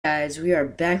Guys, we are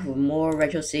back with more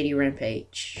Retro City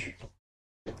Rampage.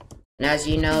 And as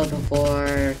you know,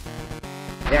 before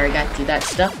we already got through that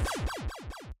stuff.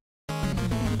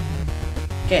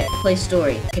 Okay, play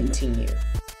story, continue.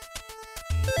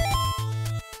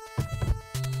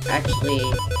 Actually,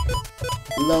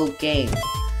 load game.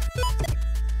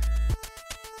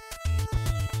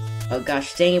 Oh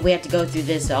gosh, dang it, we have to go through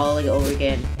this all over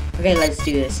again. Okay, let's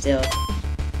do this still.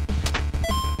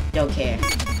 Don't care.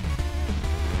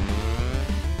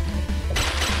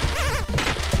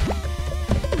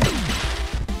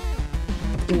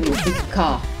 Give me a big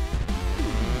car.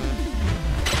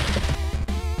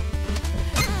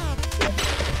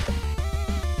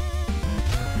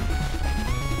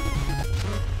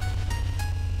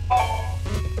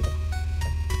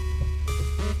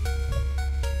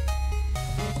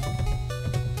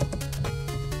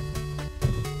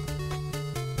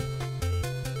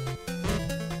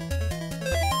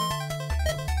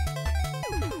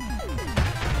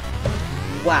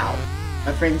 Wow,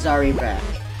 my friend's already back.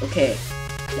 Okay,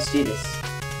 let's do this.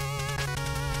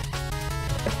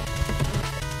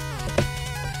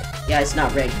 Yeah, it's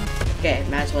not rigged. Okay,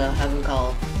 might as well have him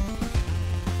call.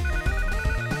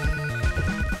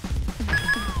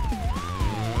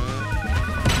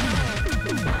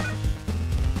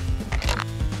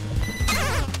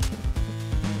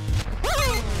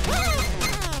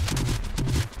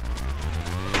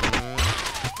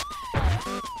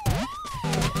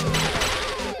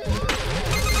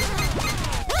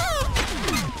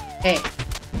 Hey.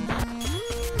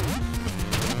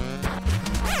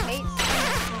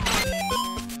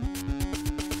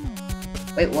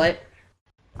 Wait, what?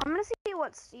 I'm gonna see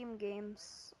what Steam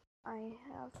games I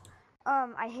have.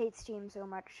 I hate Steam so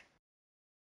much.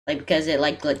 Like, because it,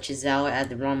 like, glitches out at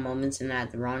the wrong moments and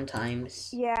at the wrong times.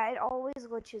 Yeah, it always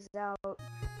glitches out.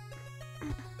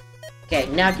 Okay,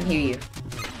 now I can hear you.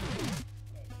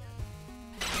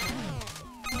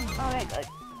 Okay, good.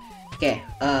 Okay,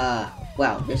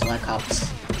 wow, there's a lot of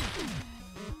cops.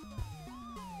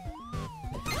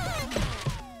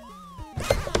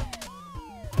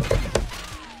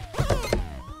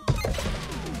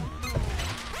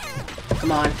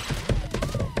 Come on.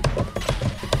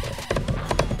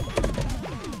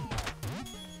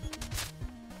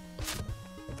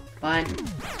 Fine.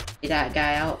 Get that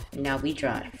guy out, and now we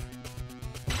drive.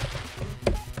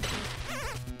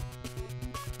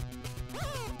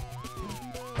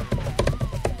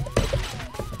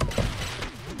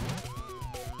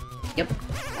 Yep.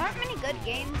 There aren't many good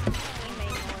games in Steam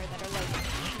anymore that are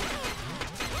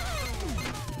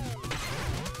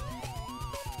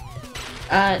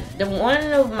like the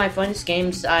one of my funnest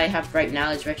games I have right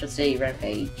now is Retro City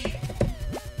Rampage.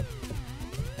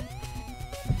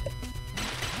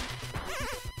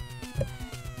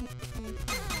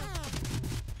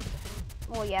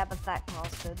 Well, yeah, but that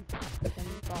costed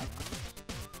 $10.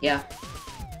 Yeah.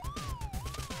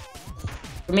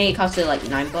 For me, it costed like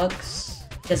 $9.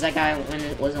 Because I got it when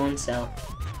it was on sale.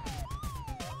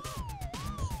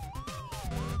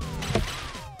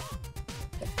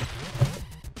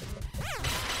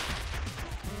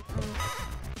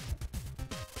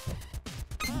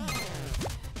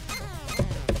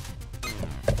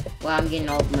 Well, I'm getting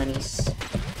all the monies.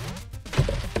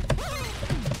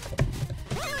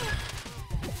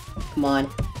 Come on.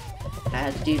 I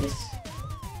have to do this.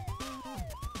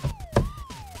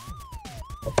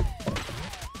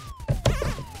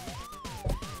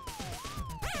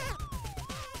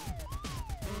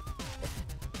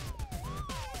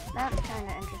 That's kind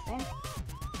of interesting.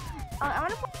 I'm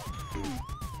gonna put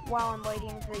while I'm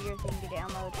waiting for your thing to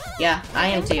download. Yeah, I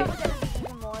am too. It's gonna be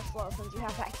even more slow since you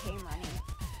have that game running.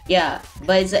 Yeah,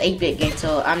 but it's an 8-bit game,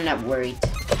 so I'm not worried.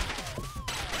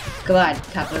 Come on,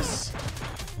 Kappas.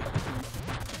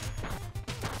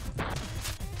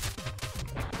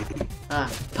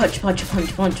 Punch, punch,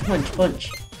 punch, punch, punch,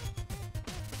 punch.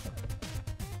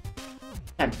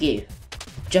 Time to you.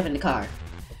 Jump in the car.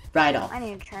 Ride off. I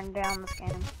need to turn down this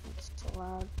game. It's so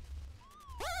loud.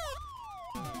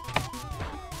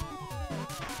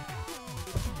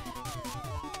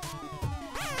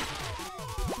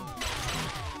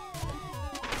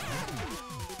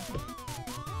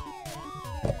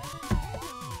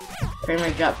 Frame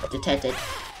rate drop detected.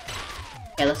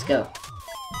 Okay, let's go.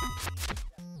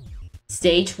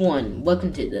 Stage 1.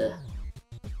 Welcome to the...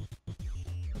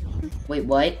 Wait,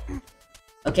 what?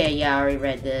 Okay, yeah, I already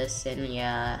read this, and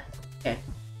yeah... Okay.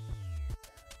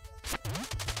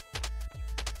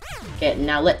 Okay,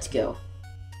 now let's go.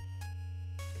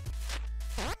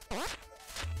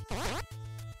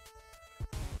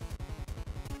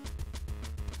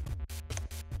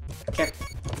 Okay.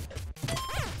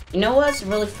 You know what's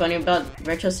really funny about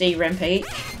Retro City Rampage?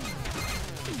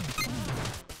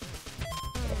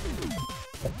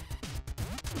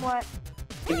 What?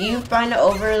 If you find an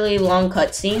overly long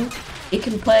cutscene, you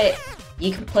can play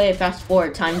it fast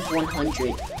forward times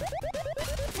 100.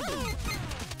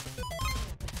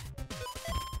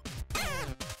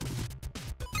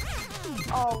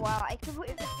 Oh wow, I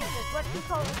completely forget this. What do you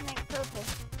call this make purple?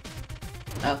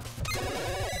 Oh.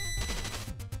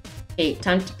 Okay,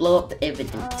 time to blow up the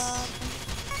evidence.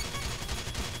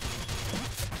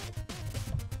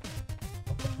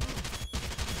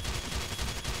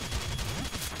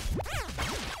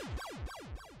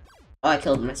 Oh, I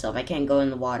killed myself. I can't go in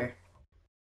the water.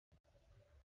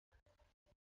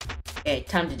 Okay,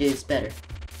 time to do this better.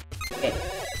 Okay.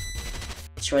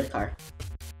 Destroy the car.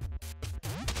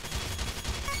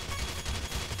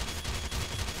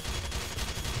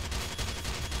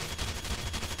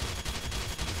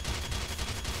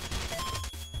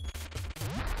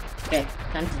 Okay,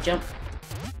 time to jump.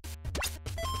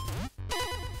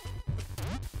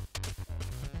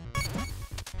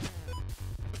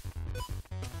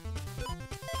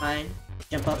 Fine.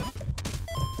 Jump up.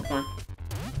 Come on.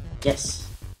 Yes.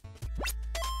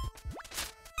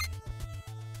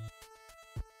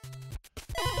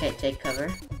 Okay, take cover.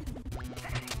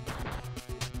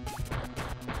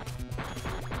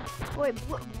 Wait,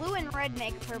 blue and red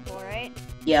make purple, right?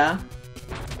 Yeah.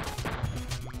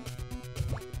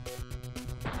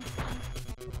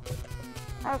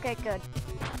 Okay, good.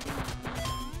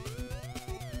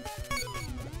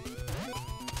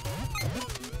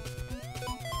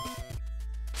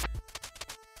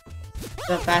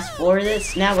 So fast forward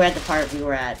this. Now we're at the part we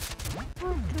were at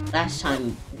last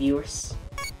time, viewers.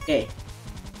 Okay.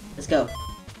 Let's go.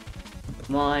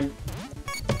 Come on.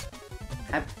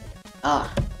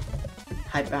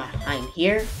 Hide behind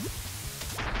here.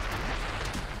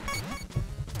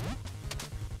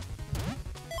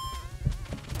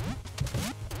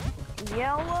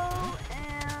 Yellow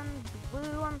and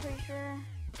blue, I'm pretty sure,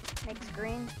 makes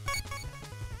green.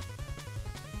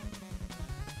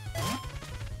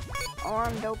 Or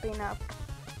I'm doping up.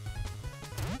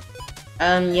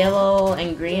 Yellow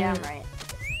and green. Yeah, I'm right.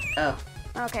 Oh.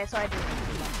 Okay, so I do.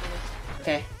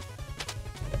 Okay.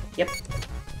 Yep.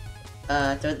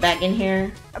 Throw it back in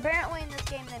here. Apparently in this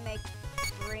game they make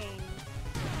green.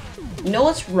 You know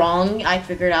what's wrong? I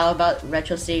figured out about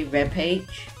Retro City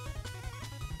Rampage.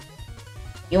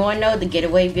 You wanna know the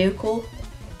getaway vehicle?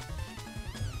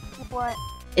 What?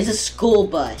 It's a school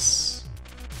bus.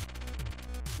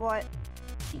 What?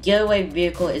 The getaway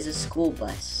vehicle is a school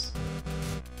bus.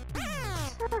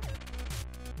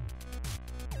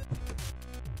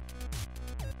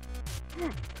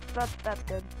 That's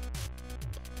good.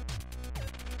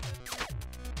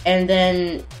 And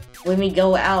then when we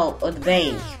go out of the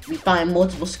bank, we find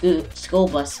multiple school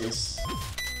buses.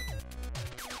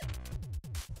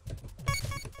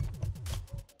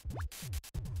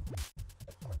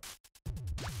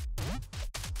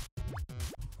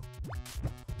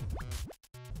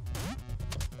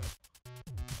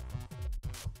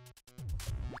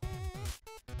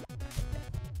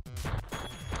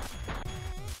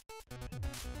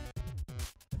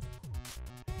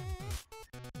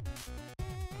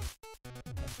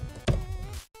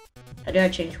 How do I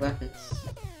change weapons?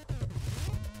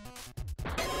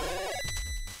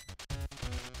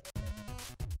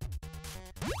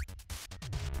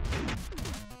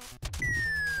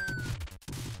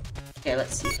 Okay,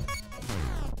 let's see.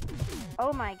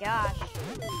 Oh my gosh.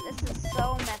 This is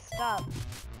so messed up.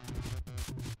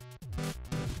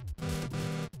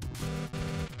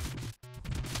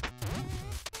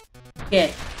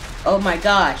 Okay. Oh my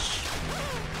gosh.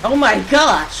 Oh my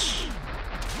gosh!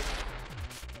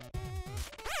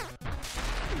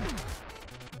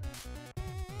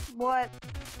 What?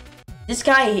 This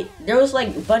guy, there was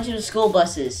like a bunch of school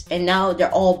buses, and now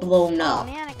they're all blown Oh up.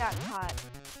 man, I got caught.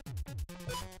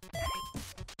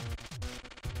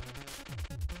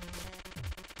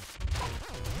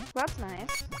 That's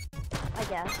nice, I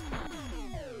guess.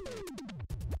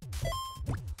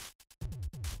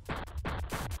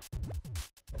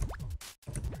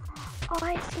 Oh,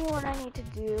 I see what I need to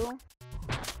do.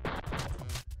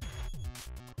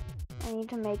 I need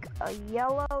to make a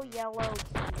yellow key.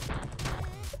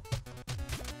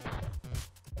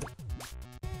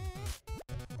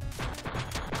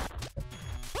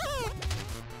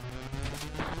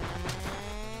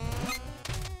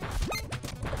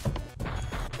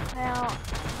 Now,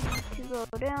 I need to go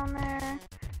down there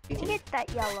and get that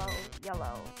yellow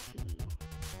key.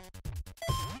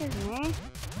 Excuse me.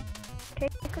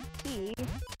 Take a key.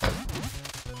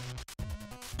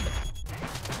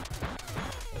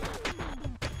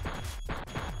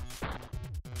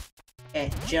 Okay,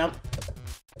 jump.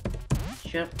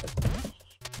 Jump.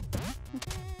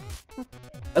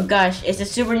 Oh gosh, it's the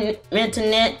Super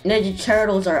Ninja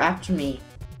Turtles are after me.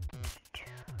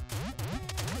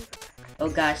 Oh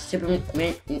gosh, Super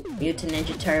Mutant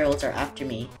Ninja Turtles are after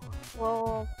me.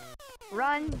 Well,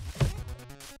 run.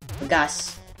 Oh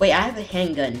gosh. Wait, I have a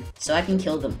handgun, so I can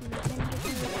kill them.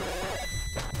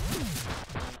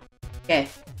 Okay.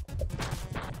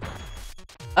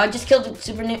 I just killed the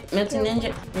Super Mutant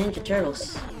Ninja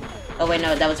Turtles. Oh wait,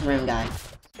 no, that was Maroon guy.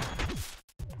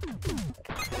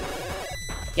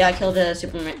 Yeah, I killed the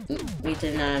Super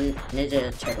Mutant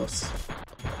Ninja Turtles.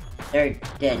 They're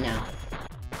dead now.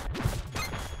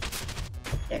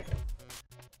 There.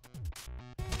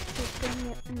 Super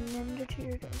Ninja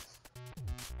Turtles.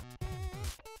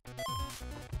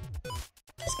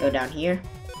 Let's go down here.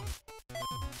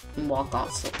 And walk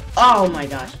off. Oh my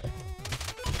gosh.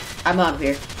 I'm up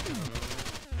here.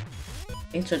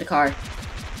 Into the car.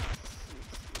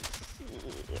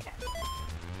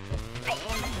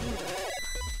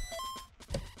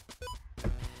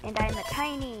 And I'm a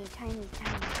tiny.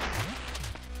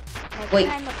 Wait,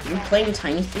 you're playing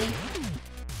Tiny Thief?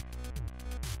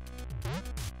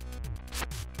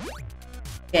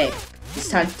 Okay, it's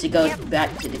time to go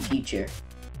back to the future.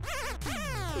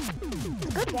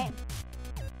 Good game.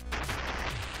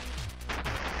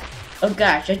 Oh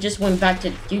gosh, I just went back to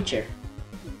the future.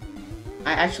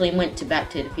 I actually went to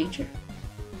Back to the Future.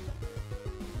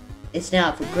 It's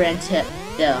now for Grand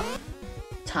Theft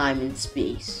Time and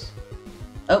Space.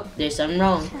 Oh, there's something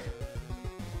wrong.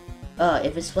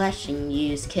 If it's flashing,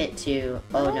 use kit to...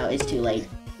 Oh no, it's too late.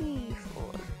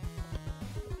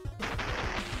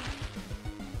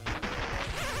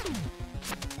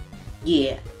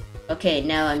 Yeah. Okay,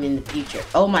 now I'm in the future.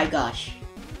 Oh my gosh.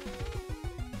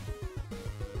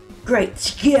 Great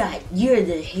Scott, you're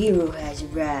the hero who has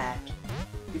arrived.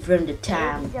 You're from the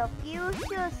time. The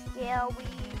future, scary.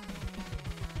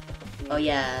 Oh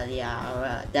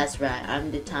yeah, that's right.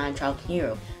 I'm the time travel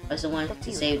hero. I was the one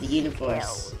to save the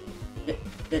universe.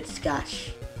 Good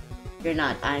Scotch. You're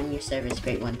not. I'm your servant,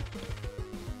 great one.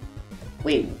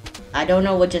 Wait, I don't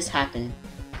know what just happened.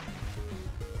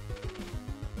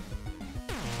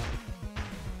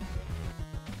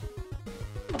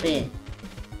 Hop in.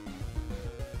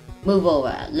 Move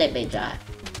over. Let me drive.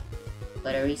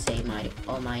 What are we saying,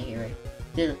 my hero?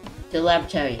 To the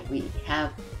laboratory. We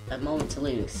have a moment to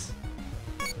lose.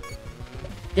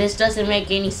 This doesn't make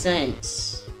any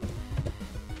sense.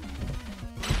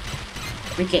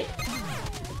 Freak it.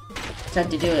 Time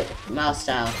to do it, mouse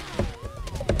style.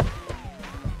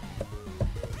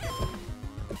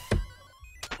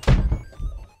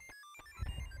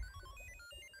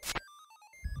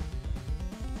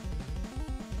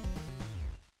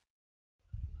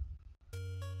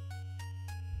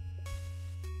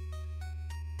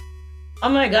 Oh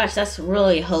my gosh, that's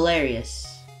really hilarious.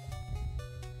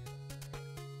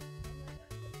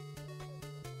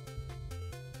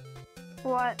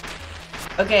 What?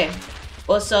 Okay,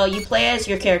 well, so you play as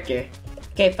your character.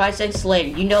 Okay, 5 seconds later,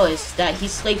 you notice that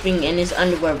he's sleeping in his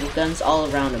underwear with guns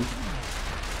all around him.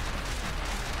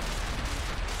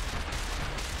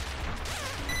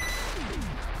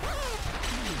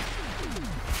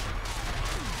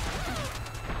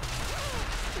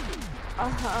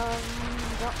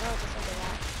 Don't know what to say to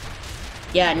that.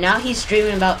 Yeah, now he's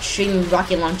dreaming about shooting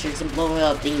rocket launchers and blowing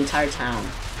up the entire town.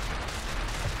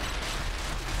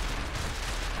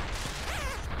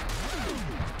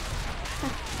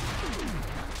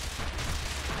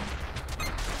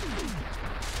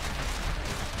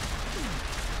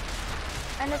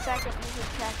 In a second, you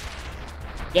should check.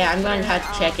 Yeah, I'm going to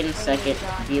have to check in a second,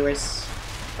 viewers.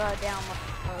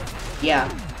 Download. Yeah.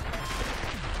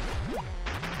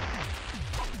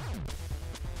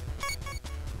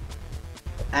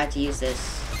 I have to use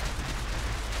this.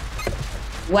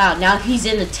 Wow, now he's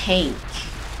in the tank.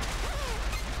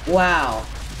 Wow.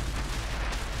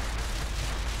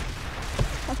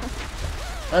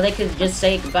 Well, they could just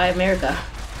say goodbye, America.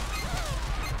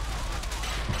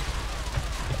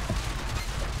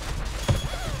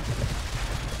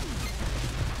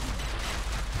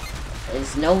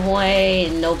 There's no way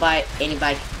anybody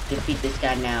can defeat this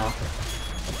guy now.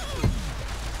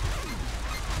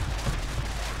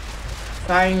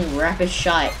 Firing rapid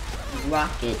shot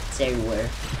rockets everywhere.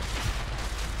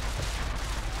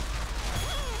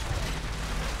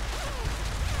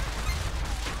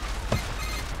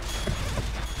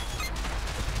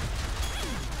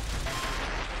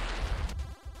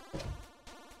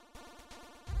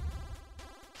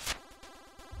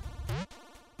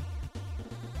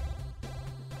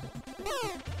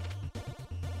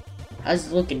 How's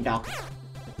it looking, Doc?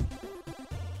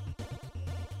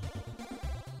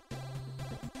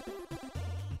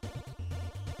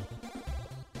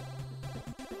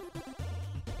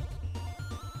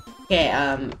 Okay,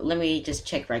 let me just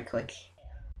check right quick.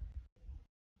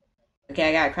 Okay,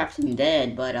 I got Crafting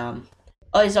Dead, but, oh,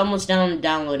 it's almost done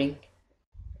downloading.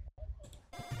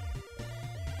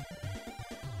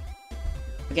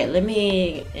 Okay, let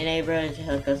me enable it to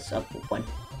hook us up with one.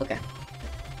 Okay.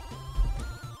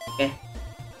 Okay.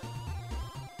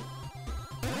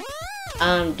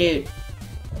 Dude.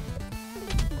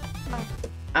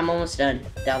 I'm almost done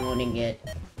downloading it.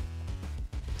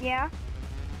 Yeah?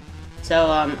 So,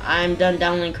 I'm done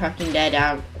downloading Crafting Dead.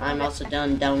 I'm also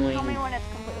done downloading... Tell me when it's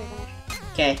completely finished.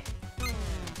 Okay.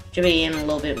 Should be in a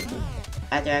little bit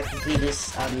after I complete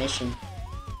this, mission.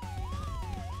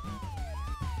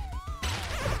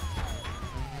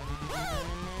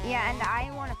 Yeah, and I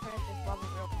want to finish this level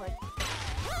real quick.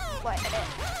 But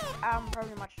I'm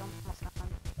pretty much almost done.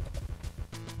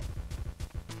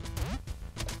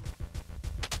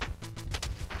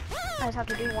 I just have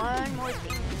to do one more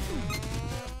thing.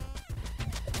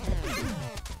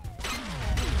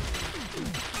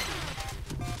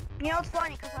 You know, it's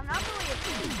funny because I'm not really a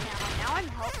king now. Now I'm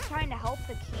trying to help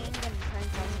the king and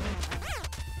princess.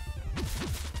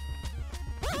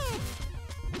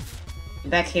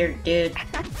 Back here, dude.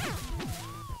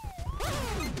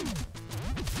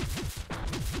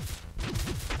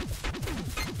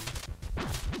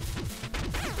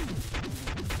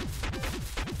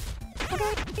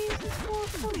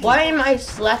 Why am I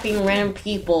slapping random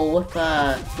people with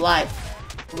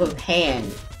with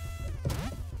hand?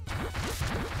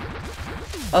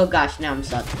 Oh gosh, now I'm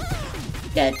stuck.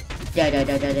 Dead. Dead, dead,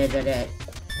 dead, dead, dead, dead, dead.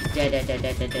 Dead, dead, dead,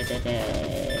 dead, dead, dead, dead,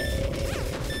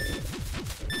 dead.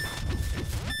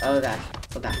 Oh gosh,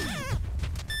 forgot.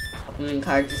 Opening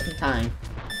card just in time.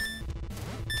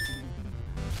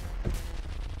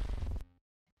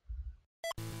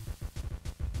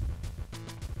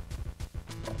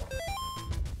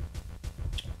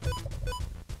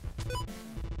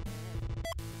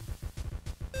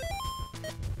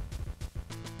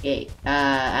 Okay,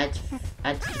 I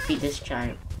had to defeat this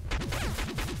giant.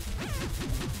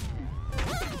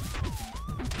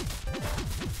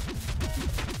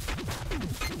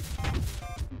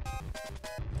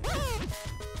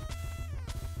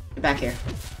 Get back here.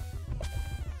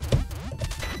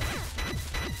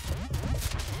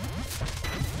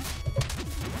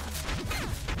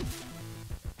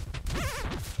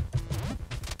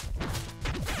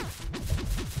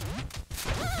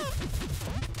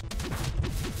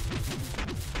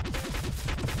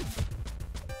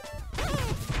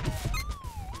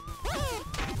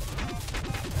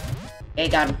 Okay,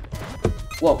 got him.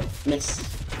 Whoa, miss.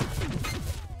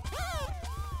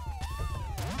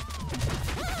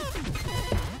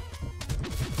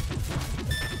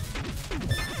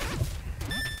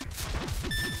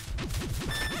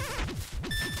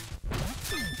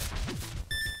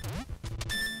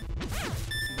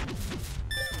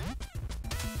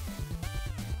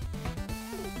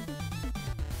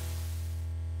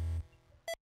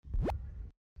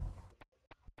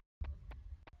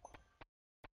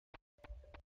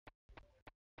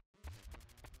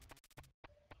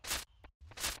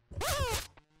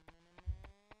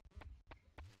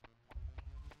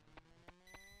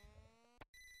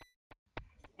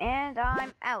 And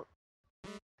I'm out.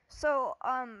 So,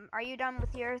 are you done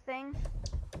with your thing?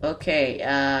 Okay,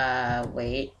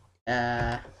 wait.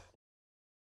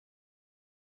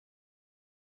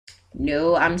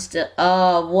 No, I'm still.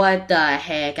 Oh, what the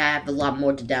heck? I have a lot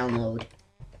more to download.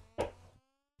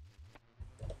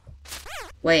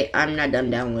 Wait, I'm not done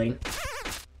downloading.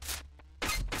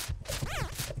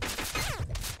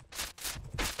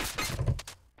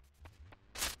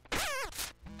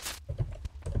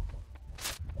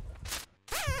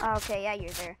 Okay, yeah,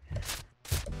 you're there.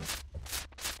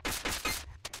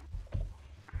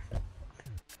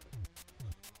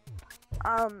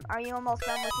 Are you almost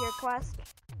done with your quest?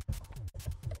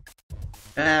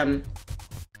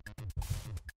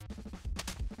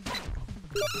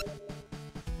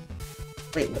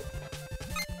 Wait.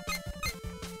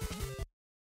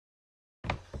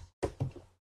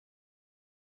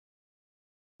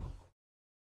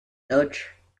 Ouch.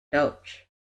 Ouch.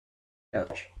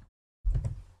 Ouch.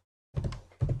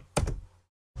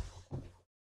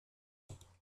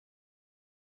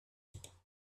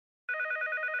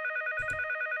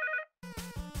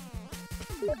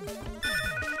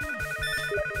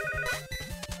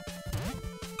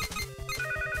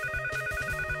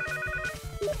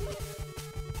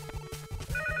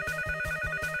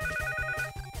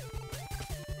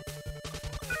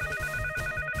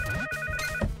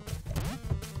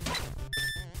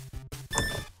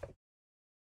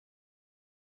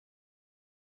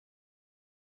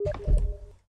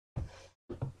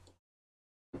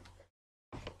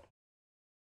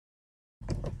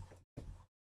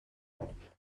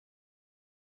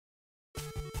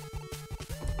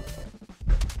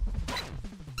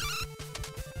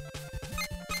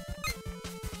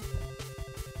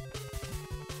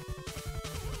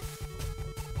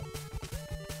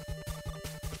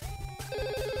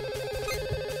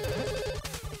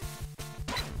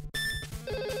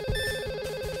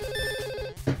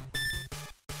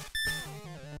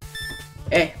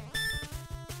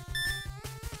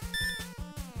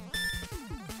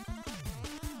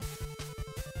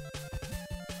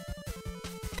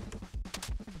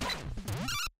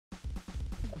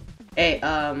 Hey,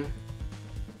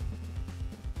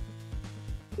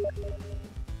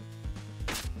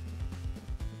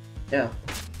 Yo.